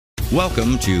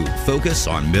Welcome to Focus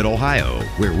on Mid-Ohio,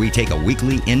 where we take a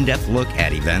weekly in-depth look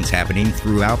at events happening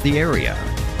throughout the area.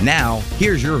 Now,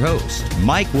 here's your host,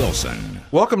 Mike Wilson.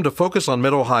 Welcome to Focus on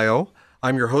Mid-Ohio.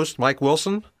 I'm your host, Mike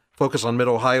Wilson. Focus on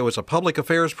Mid-Ohio is a public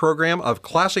affairs program of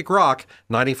Classic Rock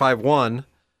 95.1.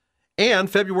 And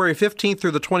February 15th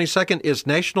through the 22nd is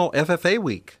National FFA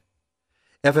Week.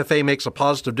 FFA makes a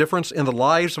positive difference in the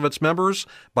lives of its members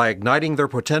by igniting their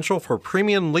potential for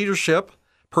premium leadership,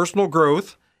 personal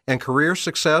growth, and career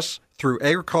success through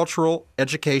agricultural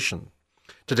education.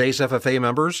 Today's FFA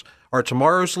members are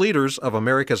tomorrow's leaders of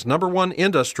America's #1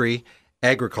 industry,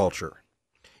 agriculture.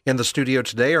 In the studio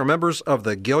today are members of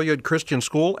the Gilead Christian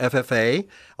School, FFA,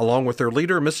 along with their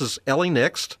leader, Mrs. Ellie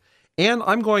Nixt. And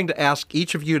I'm going to ask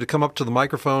each of you to come up to the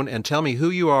microphone and tell me who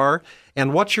you are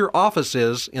and what your office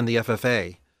is in the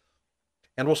FFA.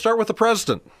 And we'll start with the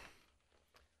president.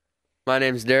 My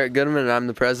name's Derek Goodman, and I'm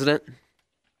the president.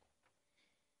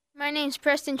 My name's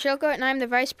Preston Chilcote, and I'm the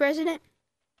vice president.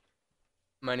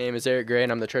 My name is Eric Gray,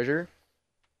 and I'm the treasurer.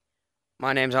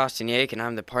 My name's Austin Yake, and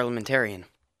I'm the parliamentarian.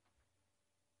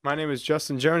 My name is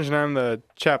Justin Jones, and I'm the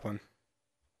chaplain.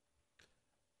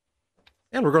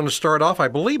 And we're going to start off, I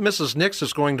believe Mrs. Nixt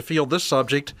is going to field this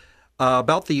subject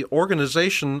about the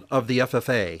organization of the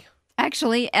FFA.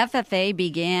 Actually, FFA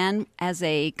began as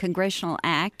a congressional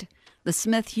act. The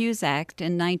Smith-Hughes Act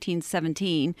in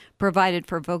 1917 provided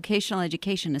for vocational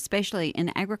education, especially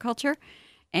in agriculture.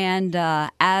 And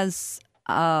as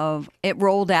it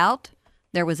rolled out,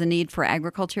 there was a need for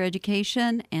agriculture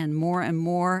education and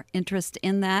more interest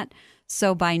in that.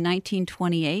 So by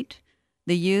 1928,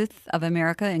 the youth of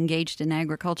America engaged in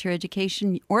agriculture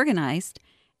education organized,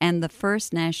 and the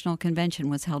first national convention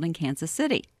was held in Kansas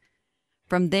City.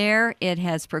 From there, it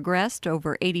has progressed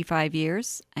over 85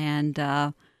 years and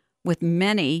with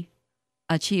many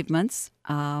achievements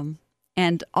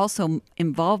and also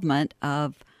involvement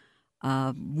of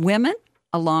women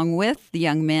along with the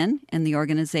young men in the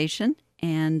organization.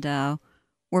 And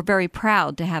we're very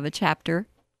proud to have a chapter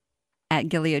at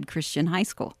Gilead Christian High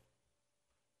School.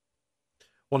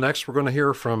 Well, next we're going to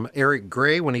hear from Eric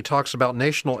Gray when he talks about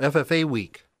National FFA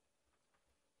Week.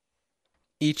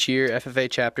 Each year, FFA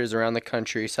chapters around the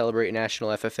country celebrate National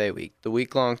FFA Week. The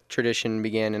week-long tradition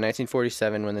began in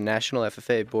 1947 when the National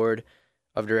FFA Board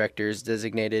of Directors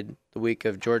designated the week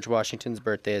of George Washington's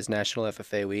birthday as National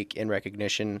FFA Week in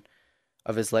recognition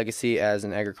of his legacy as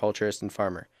an agriculturist and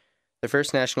farmer. The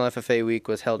first National FFA Week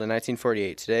was held in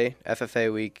 1948. Today,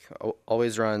 FFA Week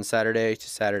always runs Saturday to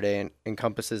Saturday and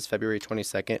encompasses February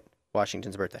 22nd,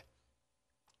 Washington's birthday.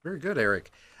 Very good, Eric.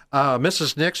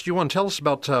 Mrs. Nixt, you want to tell us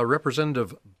about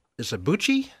Representative, is it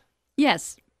Bucci?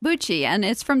 Yes, Bucci, and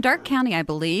it's from Darke County, I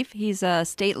believe. He's a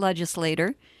state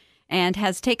legislator and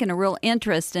has taken a real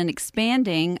interest in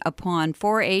expanding upon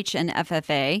 4-H and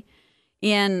FFA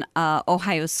in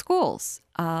Ohio schools.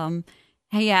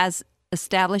 He has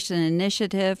established an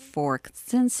initiative for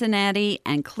Cincinnati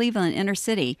and Cleveland inner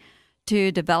city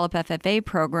to develop FFA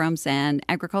programs and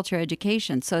agriculture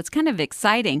education. So it's kind of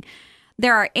exciting.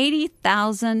 There are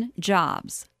 80,000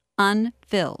 jobs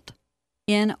unfilled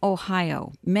in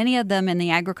Ohio, many of them in the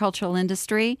agricultural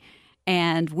industry,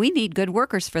 and we need good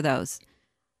workers for those.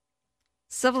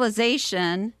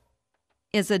 Civilization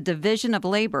is a division of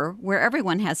labor where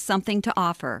everyone has something to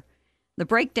offer. The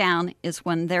breakdown is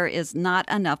when there is not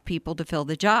enough people to fill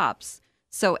the jobs.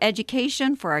 So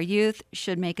education for our youth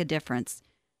should make a difference.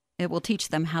 It will teach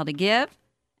them how to give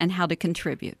and how to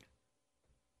contribute.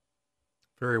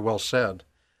 Very well said.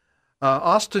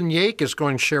 Austin Yake is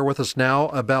going to share with us now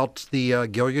about the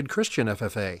Gilead Christian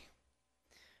FFA.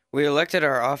 We elected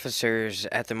our officers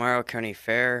at the Morrow County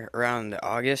Fair around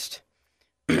August,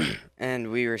 and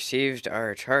we received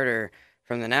our charter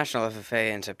from the National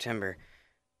FFA in September.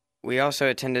 We also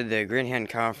attended the Green Hand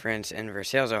Conference in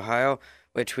Versailles, Ohio,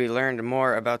 which we learned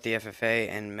more about the FFA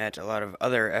and met a lot of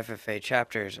other FFA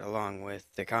chapters along with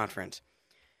the conference.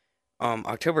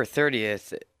 October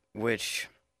 30th, which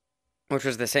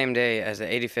was the same day as the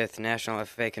 85th National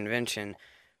FFA Convention,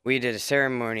 we did a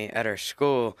ceremony at our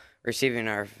school receiving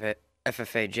our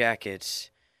FFA jackets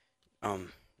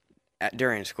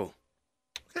during school.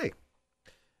 Okay.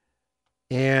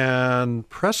 And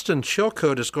Preston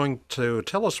Chilcote is going to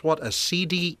tell us what a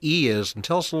CDE is, and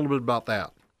tell us a little bit about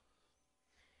that.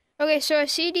 Okay, so a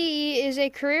CDE is a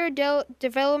career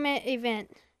development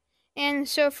event. And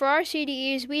so for our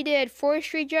CDEs, we did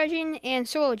forestry judging and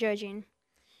soil judging.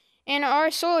 And our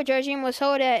soil judging was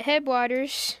held at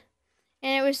Headwaters,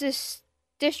 and it was this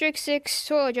District 6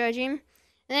 soil judging. And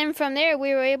then from there,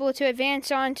 we were able to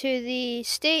advance on to the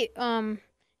state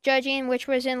judging, which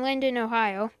was in Linden,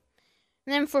 Ohio.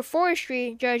 And then for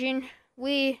forestry judging,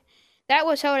 that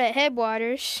was held at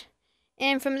Headwaters.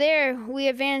 And from there, we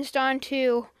advanced on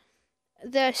to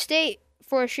the state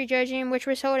forestry judging, which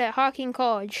was held at Hocking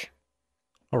College.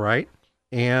 All right.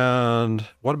 And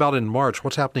what about in March?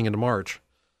 What's happening in March?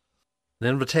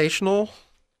 An invitational?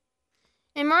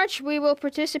 In March, we will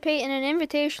participate in an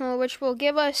invitational, which will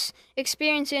give us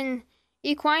experience in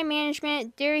equine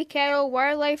management, dairy cattle,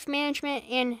 wildlife management,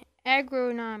 and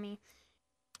agronomy.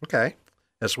 Okay.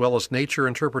 As well as nature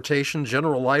interpretation,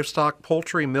 general livestock,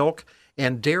 poultry, milk,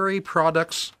 and dairy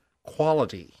products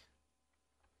quality.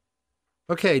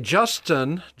 Okay,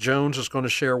 Justin Jones is going to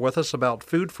share with us about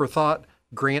Food for Thought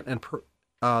grant and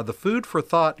the Food for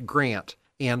Thought grant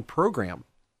and program.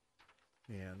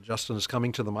 And Justin is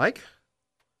coming to the mic.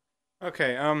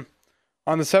 Okay, on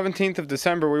the 17th of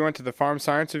December, we went to the Farm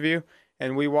Science Review,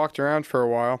 and we walked around for a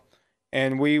while.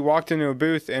 And we walked into a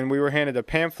booth, and we were handed a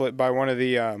pamphlet by one of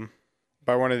the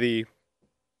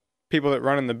people that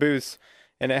run in the booths,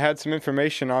 and it had some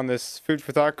information on this Food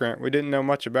for Thought grant. We didn't know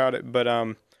much about it, but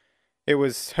it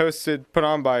was put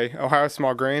on by Ohio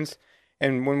Small Grains,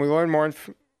 and when we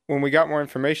got more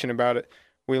information about it,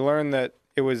 we learned that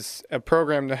it was a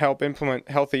program to help implement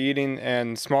healthy eating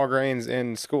and small grains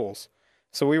in schools.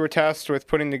 So we were tasked with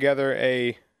putting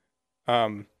together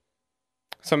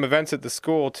some events at the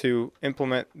school to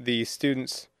implement the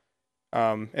students,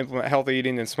 implement healthy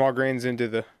eating and small grains into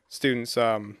the students'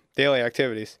 daily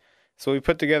activities. So we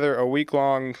put together a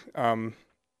week-long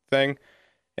thing.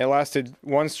 It lasted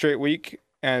one straight week,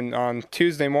 and on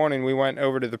Tuesday morning we went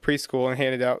over to the preschool and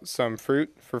handed out some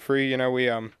fruit for free. You know, we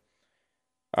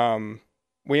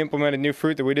implemented new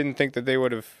fruit that we didn't think that they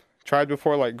would have tried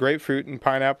before, like grapefruit and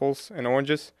pineapples and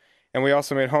oranges. And we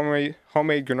also made homemade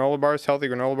granola bars, healthy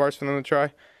granola bars for them to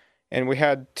try. And we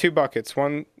had 2 buckets,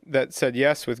 one that said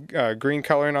yes with green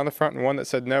coloring on the front and one that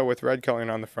said no with red coloring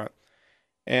on the front.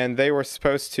 And they were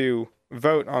supposed to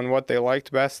vote on what they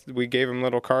liked best. We gave them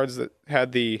little cards that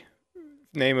had the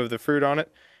name of the fruit on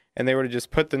it, and they were to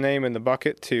just put the name in the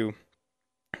bucket to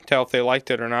tell if they liked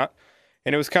it or not.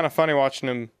 And it was kind of funny watching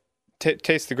them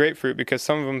taste the grapefruit, because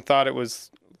some of them thought it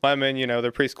was lemon. You know,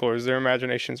 they're preschoolers. Their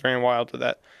imaginations ran wild with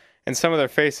that. And some of their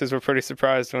faces were pretty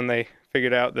surprised when they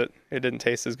figured out that it didn't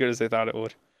taste as good as they thought it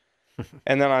would.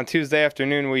 And then on Tuesday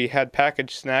afternoon, we had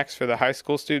packaged snacks for the high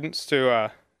school students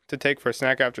to take for a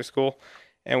snack after school.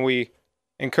 And we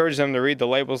encouraged them to read the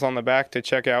labels on the back to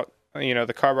check out, you know,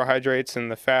 the carbohydrates and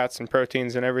the fats and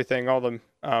proteins and everything, all the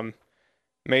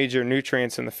major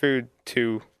nutrients in the food,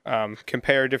 to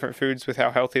compare different foods with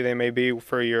how healthy they may be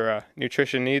for your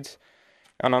nutrition needs.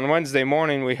 And on Wednesday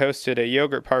morning, we hosted a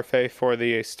yogurt parfait for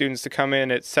the students to come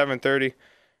in at 7:30,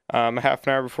 a half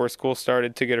an hour before school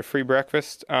started, to get a free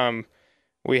breakfast.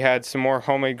 We had some more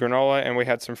homemade granola, and we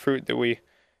had some fruit that we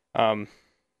had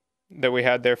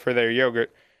there for their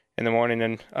yogurt in the morning.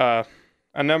 And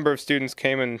a number of students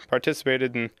came and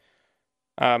participated,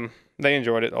 and they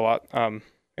enjoyed it a lot.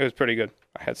 It was pretty good.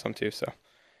 I had some too. So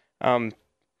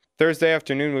Thursday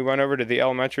afternoon, we went over to the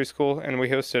elementary school, and we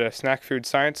hosted a snack food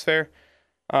science fair.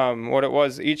 What it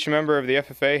was, each member of the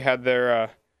FFA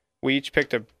had we each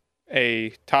picked a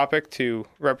topic to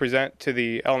represent to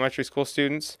the elementary school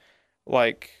students.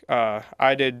 Like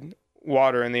I did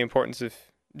water and the importance of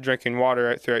drinking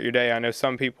water throughout your day. I know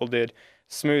some people did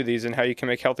smoothies and how you can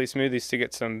make healthy smoothies to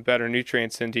get some better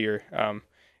nutrients into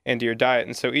your diet.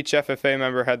 And so each FFA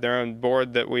member had their own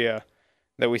board that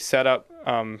we set up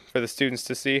for the students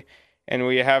to see. And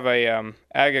we have a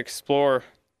Ag Explore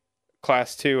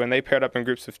class 2, and they paired up in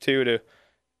groups of 2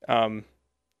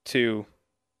 to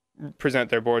present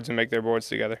their boards and make their boards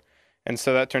together. And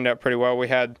so that turned out pretty well. We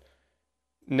had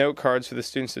note cards for the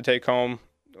students to take home.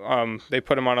 They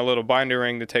put them on a little binder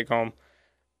ring to take home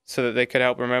so that they could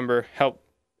help remember.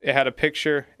 It had a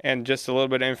picture and just a little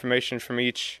bit of information from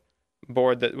each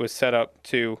board that was set up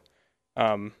to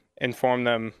inform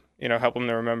them, help them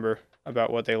to remember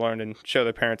about what they learned and show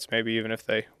their parents maybe even if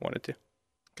they wanted to.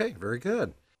 Okay, very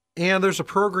good. And there's a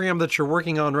program that you're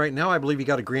working on right now. I believe you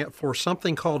got a grant for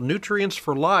something called Nutrients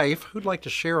for Life. Who'd like to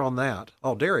share on that?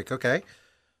 Oh, Derek, okay.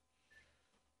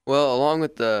 Well, along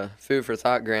with the Food for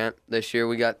Thought grant this year,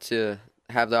 we got to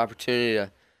have the opportunity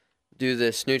to do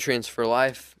this Nutrients for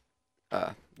Life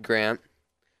grant,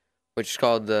 which is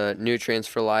called the Nutrients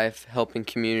for Life Helping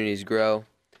Communities Grow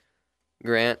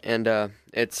grant. And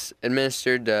it's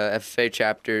administered to FFA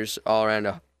chapters all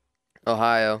around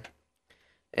Ohio.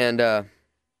 And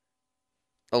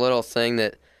a little thing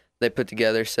that they put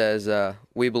together says,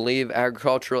 we believe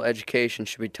agricultural education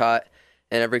should be taught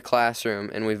in every classroom,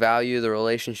 and we value the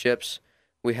relationships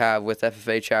we have with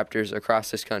FFA chapters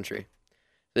across this country.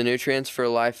 The Nutrients for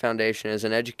Life Foundation is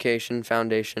an education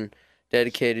foundation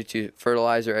dedicated to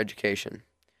fertilizer education,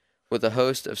 with a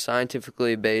host of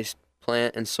scientifically based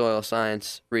plant and soil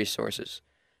science resources.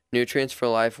 Nutrients for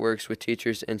Life works with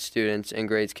teachers and students in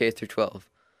grades K through 12,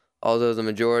 although the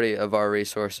majority of our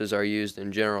resources are used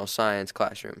in general science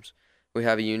classrooms. We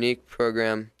have a unique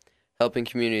program helping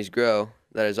communities grow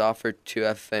that is offered to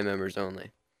FFA members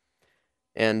only.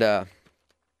 And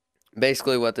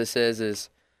basically what this is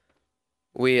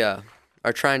we are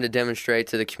trying to demonstrate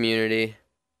to the community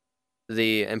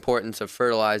the importance of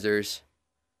fertilizers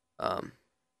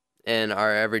in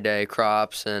our everyday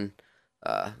crops and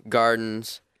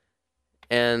gardens.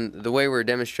 And the way we're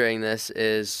demonstrating this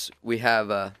is we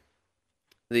have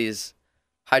these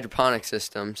hydroponic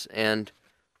systems, and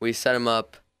we set them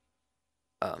up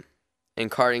in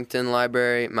Cardington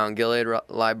Library, Mount Gilead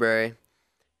Library,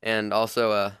 and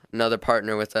also another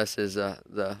partner with us is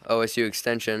the OSU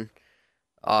Extension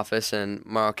office in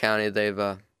Morrow County. They've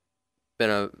been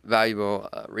a valuable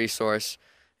resource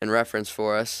and reference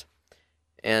for us.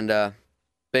 And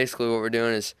basically what we're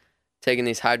doing is taking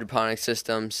these hydroponic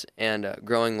systems and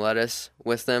growing lettuce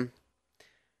with them,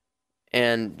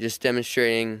 and just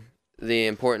demonstrating the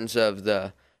importance of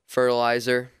the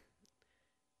fertilizer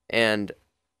and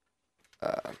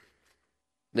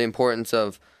the importance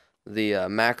of the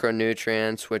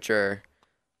macronutrients, which are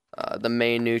the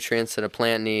main nutrients that a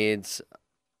plant needs,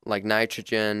 like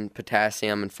nitrogen,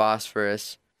 potassium, and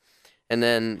phosphorus. And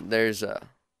then there's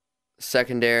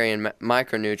secondary and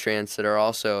micronutrients that are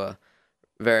also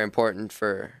very important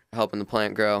for helping the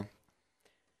plant grow.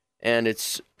 And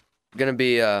it's going to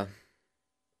be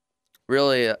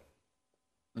really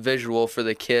visual for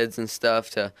the kids and stuff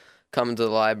to come into the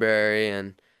library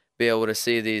and be able to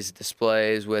see these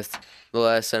displays with the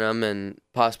lettuce in them, and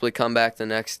possibly come back the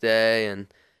next day and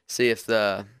see if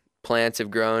the plants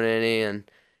have grown any. And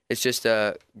it's just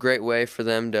a great way for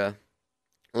them to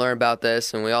learn about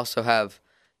this. And we also have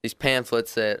these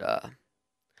pamphlets that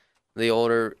the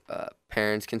older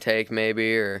parents can take,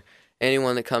 maybe, or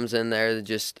anyone that comes in there,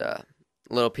 just a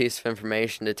little piece of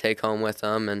information to take home with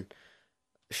them and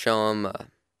show them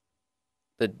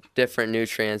the different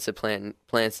nutrients that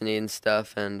plants need and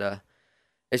stuff. And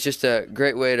it's just a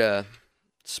great way to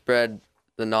spread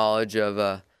the knowledge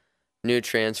of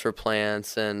nutrients for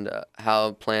plants and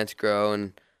how plants grow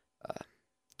and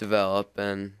develop.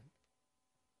 And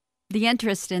the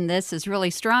interest in this is really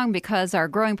strong because our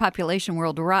growing population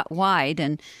worldwide,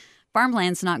 and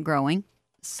farmland's not growing.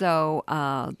 So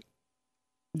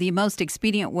the most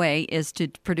expedient way is to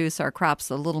produce our crops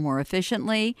a little more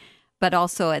efficiently, but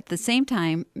also at the same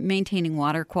time maintaining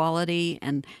water quality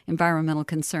and environmental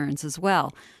concerns as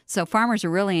well. So farmers are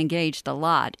really engaged a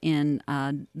lot in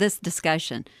this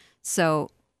discussion. So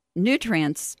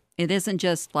nutrients, it isn't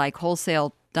just like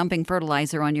wholesale dumping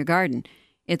fertilizer on your garden.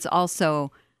 It's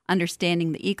also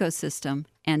understanding the ecosystem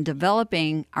and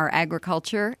developing our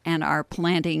agriculture and our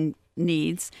planting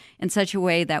needs in such a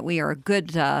way that we are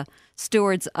good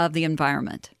stewards of the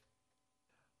environment.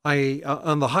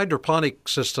 On the hydroponic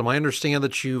system, I understand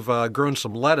that you've grown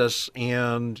some lettuce,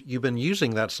 and you've been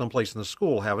using that someplace in the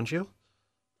school, haven't you?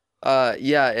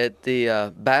 Yeah, at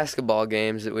the basketball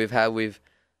games that we've had, we've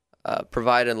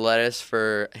provided lettuce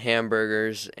for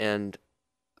hamburgers and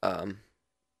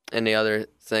any other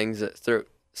things that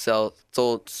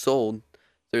sold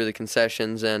through the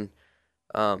concessions. And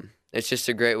it's just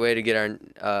a great way to get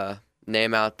our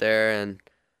name out there and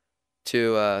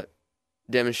to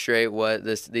demonstrate what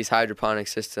these hydroponic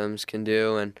systems can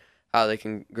do and how they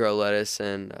can grow lettuce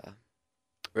and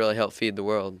really help feed the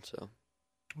world. So,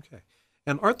 okay.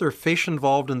 And aren't there fish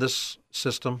involved in this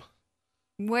system?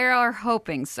 We are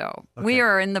hoping so. Okay. We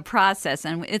are in the process,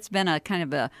 and it's been a kind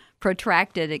of a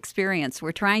protracted experience.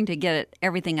 We're trying to get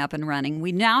everything up and running.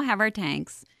 We now have our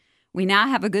tanks. We now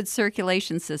have a good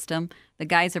circulation system. The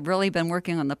guys have really been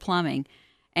working on the plumbing.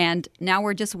 And now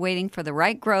we're just waiting for the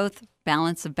right growth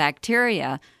balance of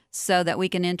bacteria so that we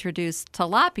can introduce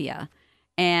tilapia.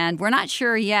 And we're not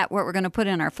sure yet what we're going to put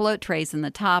in our float trays in the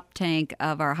top tank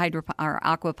of our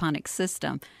aquaponics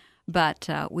system. But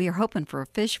we are hoping for a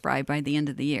fish fry by the end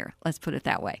of the year. Let's put it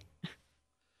that way.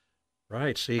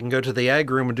 Right. So you can go to the ag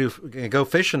room and go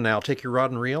fishing now. Take your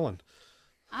rod and reel. And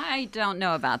I don't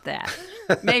know about that.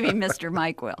 Maybe Mr.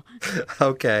 Mike will.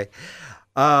 Okay.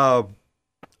 All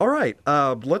right.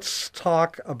 Let's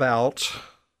talk about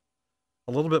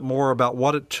a little bit more about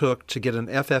what it took to get an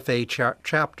FFA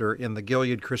chapter in the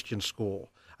Gilead Christian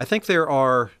School. I think there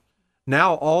are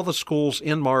now all the schools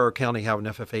in Morrow County have an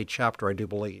FFA chapter, I do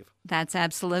believe. That's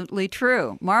absolutely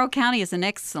true. Morrow County is an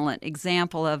excellent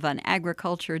example of an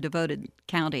agriculture-devoted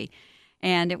county,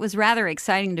 and it was rather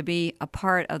exciting to be a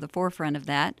part of the forefront of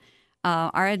that.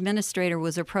 our administrator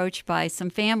was approached by some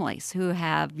families who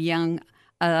have young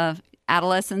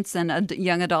adolescents and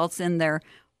young adults in their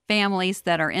families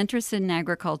that are interested in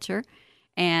agriculture.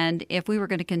 And if we were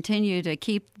going to continue to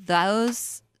keep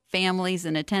those families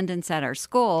in attendance at our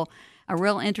school, a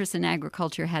real interest in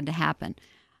agriculture had to happen.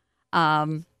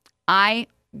 I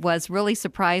was really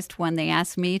surprised when they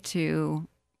asked me to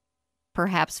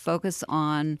perhaps focus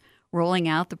on rolling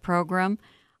out the program.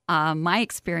 My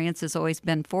experience has always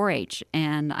been 4-H,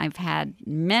 and I've had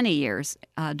many years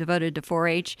devoted to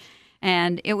 4-H.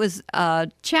 And it was a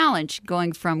challenge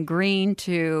going from green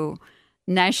to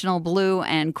national blue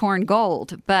and corn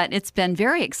gold, but it's been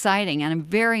very exciting, and I'm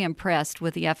very impressed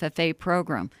with the FFA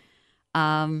program.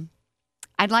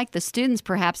 I'd like the students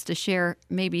perhaps to share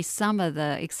maybe some of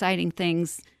the exciting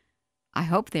things. I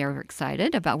hope they're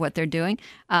excited about what they're doing.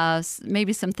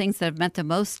 Maybe some things that have meant the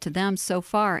most to them so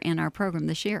far in our program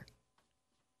this year.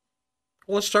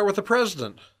 Well, let's start with the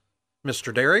president,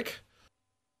 Mr. Derrick.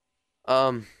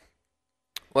 Well,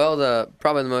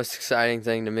 probably the most exciting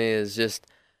thing to me is just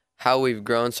how we've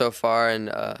grown so far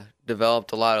and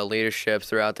developed a lot of leadership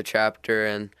throughout the chapter.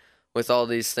 And with all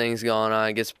these things going on,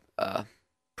 it gets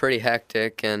pretty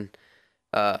hectic and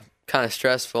kind of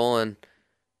stressful, and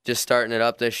just starting it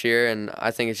up this year. And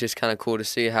I think it's just kind of cool to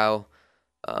see how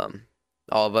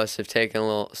all of us have taken a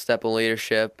little step of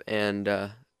leadership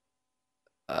and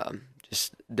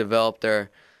just developed their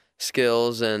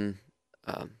skills and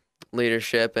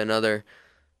leadership and other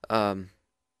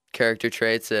character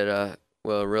traits that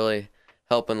will really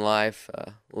help in life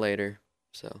later.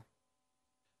 So,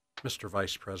 Mr.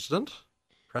 Vice President,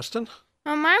 Preston?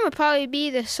 Mine would probably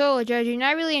be the soil judging.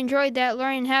 I really enjoyed that,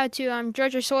 learning how to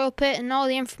judge a soil pit and all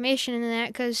the information in that,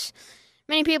 because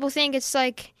many people think it's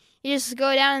like you just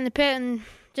go down in the pit and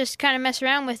just kind of mess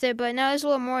around with it, but no, there's a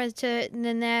little more to it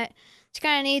than that. It's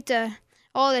kind of neat,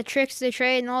 all the tricks of the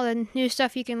trade and all the new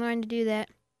stuff you can learn to do that.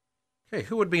 Okay,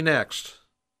 who would be next?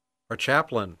 Our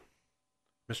chaplain,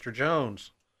 Mr.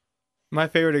 Jones. My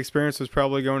favorite experience was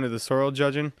probably going to the soil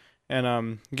judging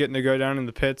and getting to go down in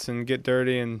the pits and get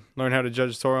dirty and learn how to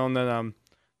judge soil, and then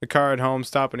the car at home,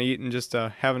 stop and eat, and just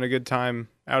having a good time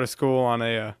out of school on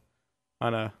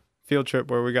a field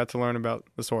trip where we got to learn about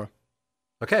the soil.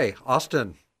 Okay,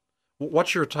 Austin.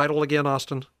 What's your title again,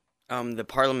 Austin? The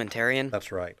parliamentarian.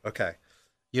 That's right. Okay.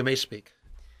 You may speak.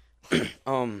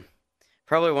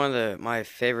 Probably one of my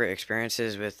favorite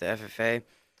experiences with the FFA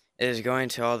is going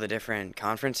to all the different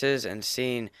conferences and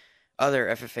seeing other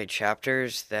FFA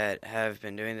chapters that have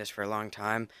been doing this for a long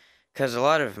time, because a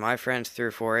lot of my friends through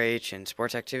 4-H and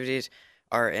sports activities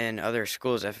are in other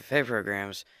schools' FFA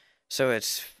programs, so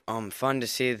it's fun to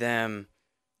see them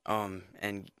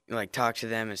and like talk to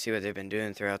them and see what they've been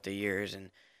doing throughout the years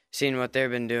and seeing what they've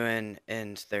been doing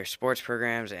in their sports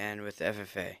programs and with the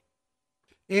FFA.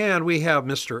 And we have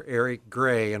Mr. Eric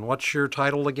Gray. And what's your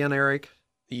title again, Eric?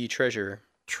 The treasurer.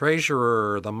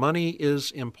 Treasurer. The money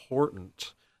is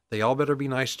important. They all better be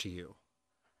nice to you.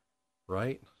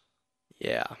 Right?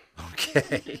 Yeah.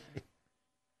 Okay.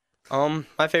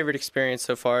 My favorite experience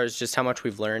so far is just how much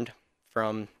we've learned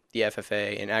from the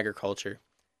FFA in agriculture.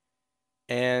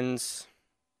 And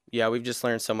yeah, we've just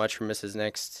learned so much from Mrs.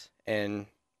 Nixt and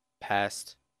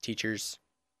past teachers.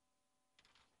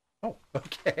 Oh,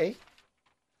 okay.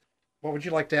 What would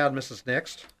you like to add, Mrs.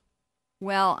 Nixt?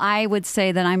 Well, I would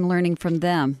say that I'm learning from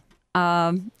them.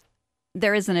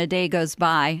 There isn't a day goes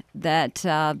by that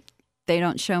they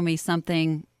don't show me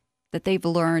something that they've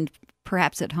learned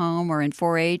perhaps at home or in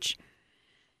 4-H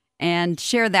and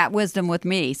share that wisdom with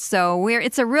me. So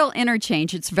it's a real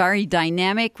interchange. It's a very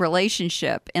dynamic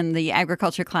relationship in the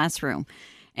agriculture classroom.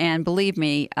 And believe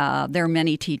me, there are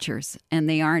many teachers, and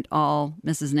they aren't all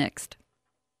Mrs. Nixt.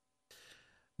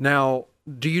 Now,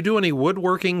 do you do any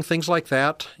woodworking, things like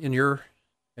that in your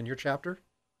chapter?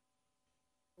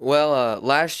 Well,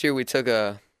 last year we took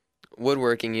a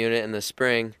woodworking unit in the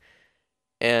spring,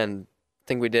 and I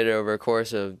think we did it over a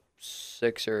course of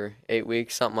 6 or 8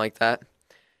 weeks, something like that.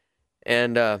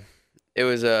 And it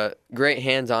was a great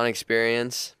hands-on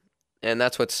experience, and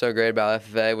that's what's so great about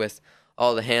FFA, with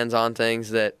all the hands-on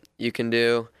things that you can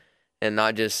do and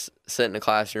not just sit in a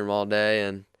classroom all day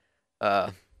and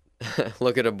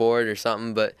look at a board or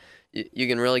something, but you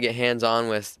can really get hands-on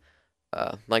with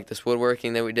like this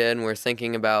woodworking that we did, and we're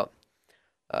thinking about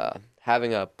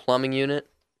having a plumbing unit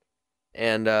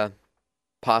and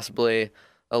possibly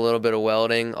a little bit of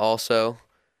welding also,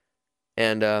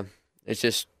 and it's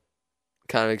just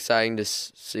kind of exciting to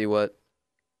see what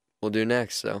we'll do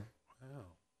next. So, wow.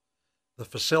 The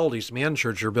facilities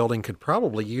manager at your building could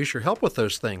probably use your help with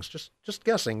those things. Just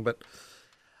guessing, but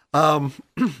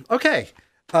okay.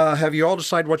 Have you all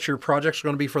decided what your project's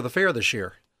going to be for the fair this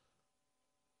year?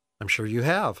 I'm sure you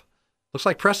have. Looks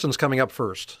like Preston's coming up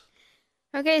first.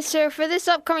 Okay, so for this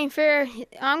upcoming fair,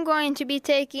 I'm going to be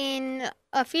taking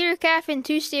a feeder calf and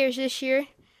 2 steers this year.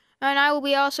 And I will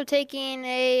be also taking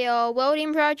a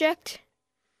welding project.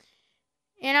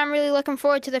 And I'm really looking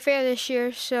forward to the fair this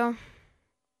year, so...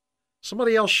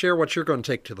 Somebody else share what you're going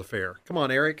to take to the fair. Come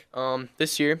on, Eric.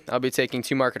 This year, I'll be taking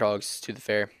 2 market hogs to the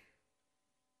fair.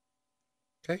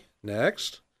 Okay,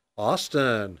 next.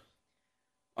 Austin.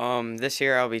 This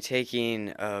year I'll be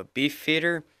taking a beef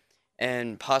feeder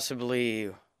and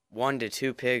possibly 1 to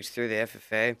 2 pigs through the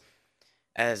FFA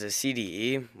as a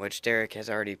CDE, which Derek has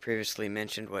already previously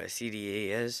mentioned what a CDE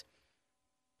is.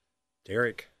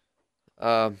 Derek.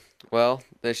 Well,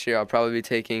 this year I'll probably be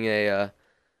taking a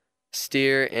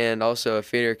steer and also a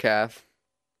feeder calf,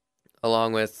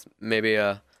 along with maybe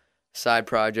a side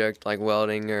project like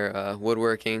welding or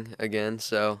woodworking again.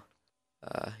 So,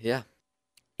 yeah.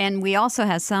 And we also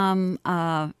have some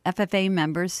FFA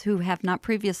members who have not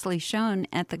previously shown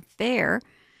at the fair.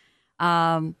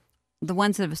 The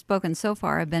ones that have spoken so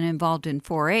far have been involved in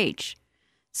 4-H.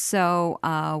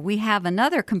 So we have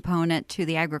another component to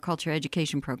the agriculture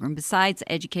education program. Besides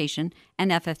education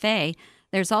and FFA,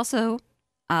 there's also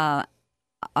a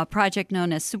project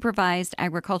known as Supervised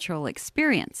Agricultural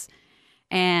Experience.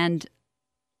 And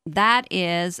that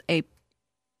is a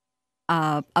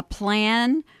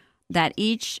plan that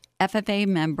each FFA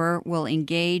member will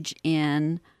engage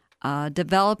in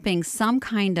developing some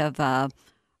kind of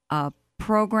a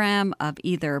program of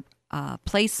either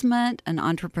placement, an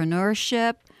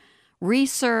entrepreneurship,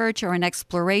 research, or an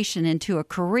exploration into a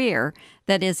career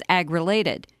that is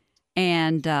ag-related.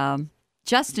 And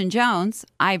Justin Jones,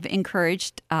 I've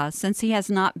encouraged, since he has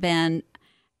not been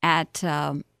at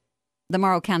the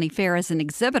Morrow County Fair as an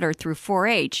exhibitor through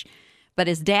 4-H, but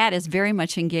his dad is very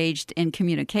much engaged in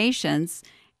communications.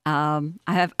 I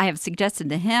have suggested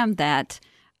to him that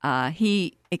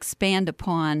he expand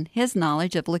upon his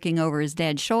knowledge of looking over his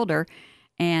dad's shoulder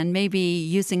and maybe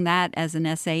using that as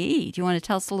an SAE. Do you want to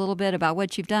tell us a little bit about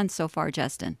what you've done so far,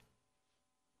 Justin?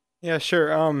 Yeah,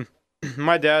 sure.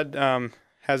 My dad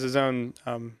has his own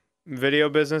video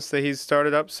business that he's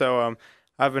started up, so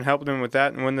I've been helping him with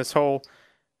that. And when this whole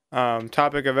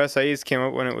topic of SAEs came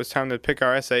up, when it was time to pick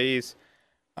our SAEs,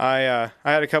 I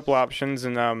had a couple options,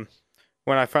 and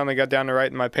when I finally got down to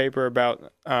writing my paper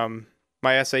about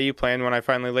my SAE plan, when I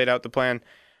finally laid out the plan,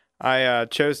 I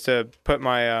chose to put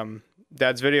my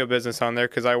dad's video business on there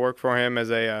because I work for him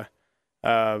as a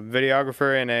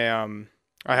videographer, and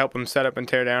I help him set up and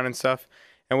tear down and stuff.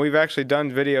 And we've actually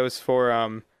done videos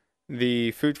for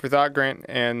the Food for Thought grant,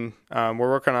 and we're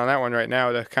working on that one right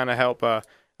now to kind of help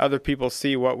other people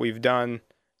see what we've done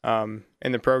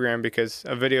in the program, because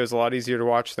a video is a lot easier to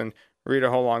watch than read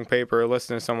a whole long paper or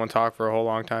listen to someone talk for a whole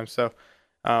long time. So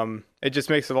it just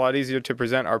makes it a lot easier to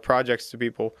present our projects to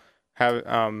people,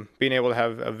 being able to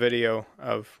have a video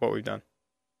of what we've done.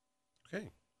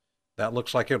 Okay. That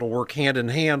looks like it'll work hand in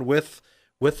hand with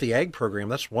the ag program.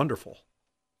 That's wonderful.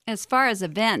 As far as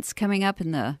events coming up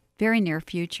in the very near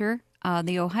future,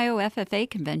 the Ohio FFA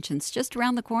Convention's just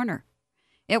around the corner.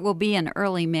 It will be in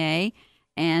early May,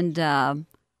 and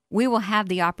we will have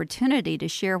the opportunity to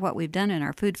share what we've done in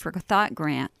our Food for Thought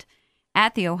grant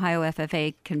at the Ohio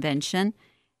FFA Convention,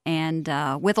 and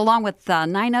along with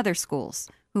 9 other schools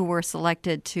who were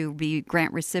selected to be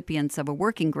grant recipients of a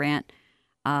working grant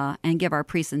and give our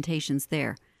presentations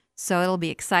there. So it'll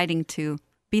be exciting to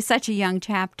be such a young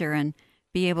chapter and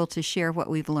be able to share what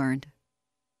we've learned.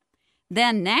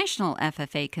 Then National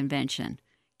FFA Convention.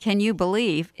 Can you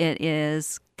believe it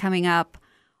is coming up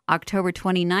October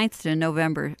 29th to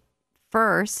November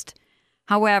 1st?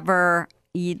 However,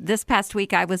 this past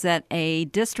week I was at a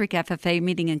district FFA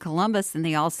meeting in Columbus, and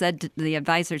the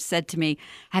advisors said to me,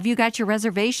 "Have you got your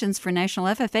reservations for National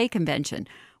FFA Convention?"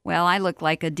 Well, I looked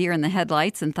like a deer in the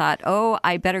headlights and thought,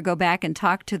 I better go back and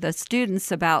talk to the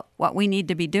students about what we need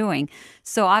to be doing.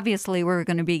 So obviously we're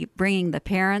going to be bringing the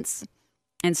parents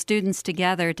and students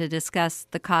together to discuss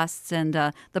the costs and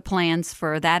the plans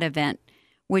for that event,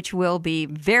 which will be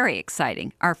very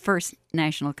exciting, our first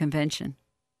national convention.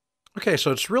 Okay, so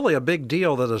it's really a big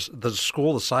deal that the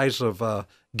school the size of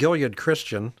Gilead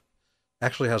Christian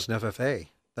actually has an FFA.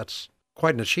 That's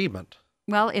quite an achievement.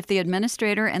 Well, if the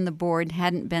administrator and the board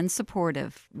hadn't been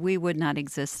supportive, we would not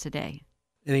exist today.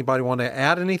 Anybody want to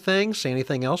add anything, say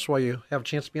anything else while you have a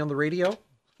chance to be on the radio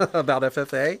about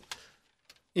FFA?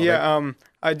 Yeah,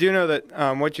 I do know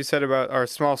that what you said about our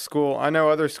small school, I know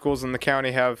other schools in the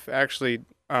county have actually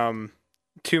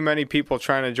too many people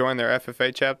trying to join their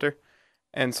FFA chapter.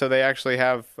 And so they actually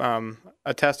have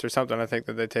a test or something, I think,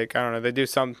 that they take. I don't know. They do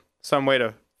some way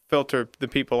to filter the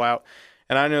people out.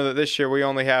 And I know that this year we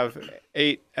only have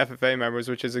 8 FFA members,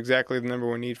 which is exactly the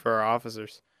number we need for our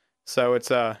officers. So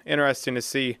it's interesting to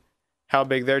see how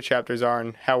big their chapters are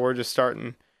and how we're just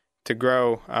starting to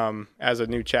grow as a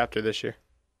new chapter this year.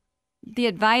 The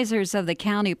advisors of the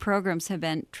county programs have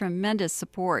been tremendous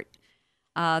support.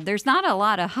 There's not a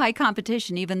lot of high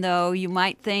competition, even though you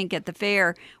might think at the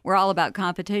fair we're all about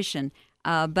competition.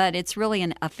 But it's really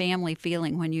a family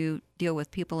feeling when you deal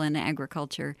with people in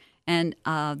agriculture. And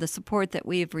the support that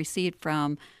we've received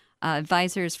from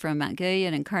advisors from Mount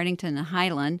Gilead and Cardington and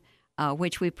Highland,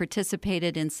 which we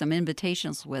participated in some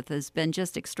invitations with, has been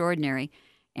just extraordinary.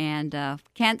 And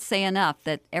can't say enough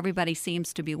that everybody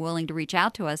seems to be willing to reach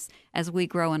out to us as we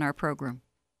grow in our program.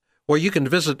 Well, you can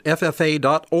visit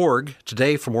FFA.org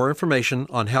today for more information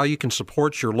on how you can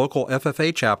support your local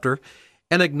FFA chapter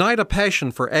and ignite a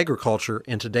passion for agriculture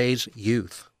in today's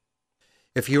youth.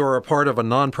 If you are a part of a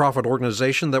nonprofit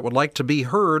organization that would like to be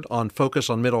heard on Focus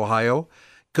on Mid-Ohio,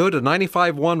 go to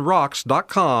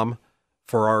 951rocks.com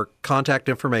for our contact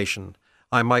information.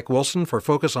 I'm Mike Wilson for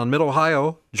Focus on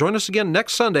Mid-Ohio. Join us again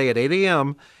next Sunday at 8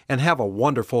 a.m. and have a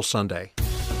wonderful Sunday.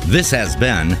 This has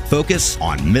been Focus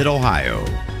on Mid-Ohio,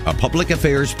 a public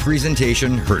affairs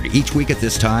presentation heard each week at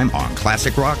this time on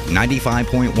Classic Rock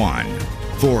 95.1.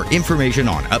 For information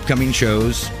on upcoming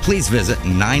shows, please visit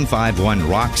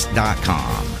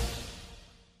 951rocks.com.